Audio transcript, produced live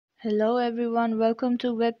Hello everyone, welcome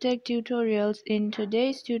to WebTech Tutorials. In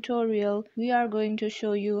today's tutorial, we are going to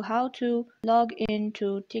show you how to log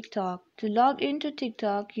into TikTok. To log into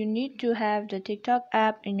TikTok, you need to have the TikTok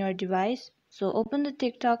app in your device. So open the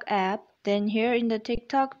TikTok app, then here in the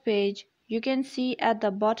TikTok page, you can see at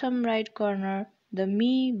the bottom right corner the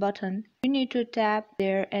Me button. You need to tap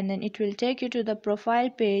there and then it will take you to the profile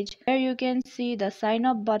page where you can see the sign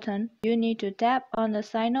up button. You need to tap on the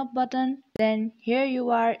sign up button. Then here you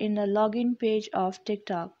are in the login page of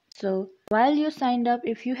TikTok. So while you signed up,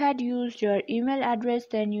 if you had used your email address,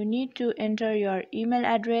 then you need to enter your email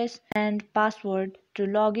address and password to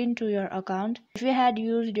log into your account. If you had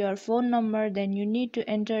used your phone number, then you need to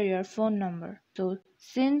enter your phone number. So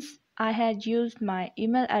since I had used my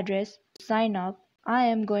email address to sign up, I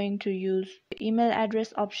am going to use the email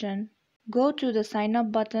address option. Go to the sign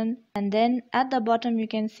up button and then at the bottom you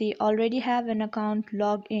can see already have an account,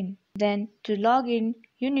 log in. Then to log in,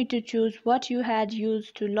 you need to choose what you had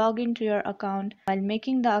used to log into your account while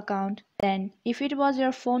making the account. Then if it was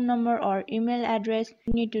your phone number or email address,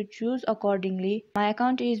 you need to choose accordingly. My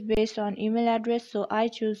account is based on email address, so I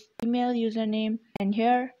choose email username and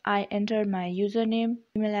here I enter my username,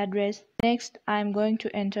 email address. Next, I am going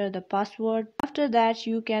to enter the password. After that,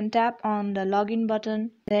 you can tap on the login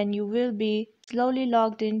button. Then you will be slowly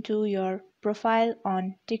logged into your profile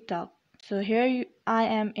on TikTok. So here I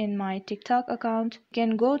am in my TikTok account. You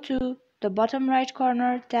can go to the bottom right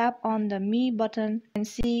corner, tap on the Me button and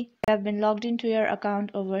see you have been logged into your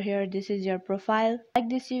account over here. This is your profile. Like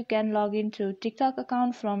this, you can log into TikTok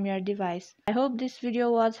account from your device. I hope this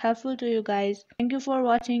video was helpful to you guys. Thank you for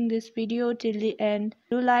watching this video till the end.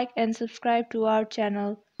 Do like and subscribe to our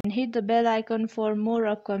channel and hit the bell icon for more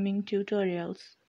upcoming tutorials.